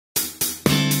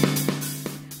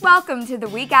Welcome to the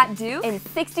Week at Duke in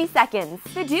 60 seconds.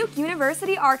 The Duke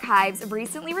University Archives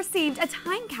recently received a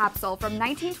time capsule from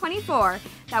 1924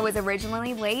 that was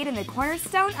originally laid in the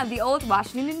cornerstone of the old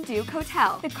Washington Duke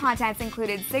Hotel. The contents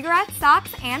included cigarettes,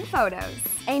 socks, and photos.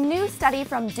 A new study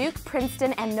from Duke,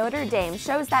 Princeton, and Notre Dame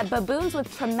shows that baboons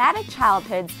with traumatic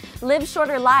childhoods live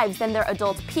shorter lives than their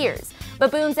adult peers.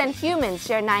 Baboons and humans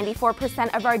share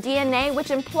 94% of our DNA, which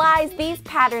implies these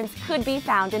patterns could be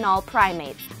found in all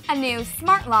primates. A new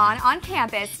smart lawn on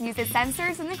campus uses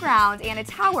sensors in the ground and a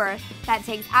tower that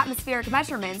takes atmospheric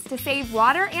measurements to save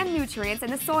water and nutrients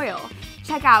in the soil.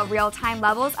 Check out real-time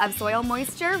levels of soil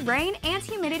moisture, rain, and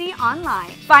humidity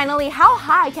online. Finally, how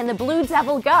high can the Blue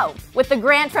Devil go? With the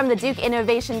grant from the Duke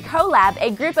Innovation Collab,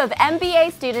 a group of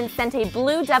MBA students sent a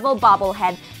Blue Devil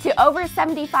bobblehead to over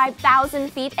 75,000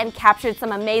 feet and captured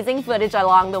some amazing footage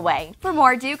along the way. For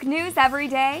more Duke news every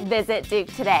day, visit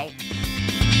Duke Today.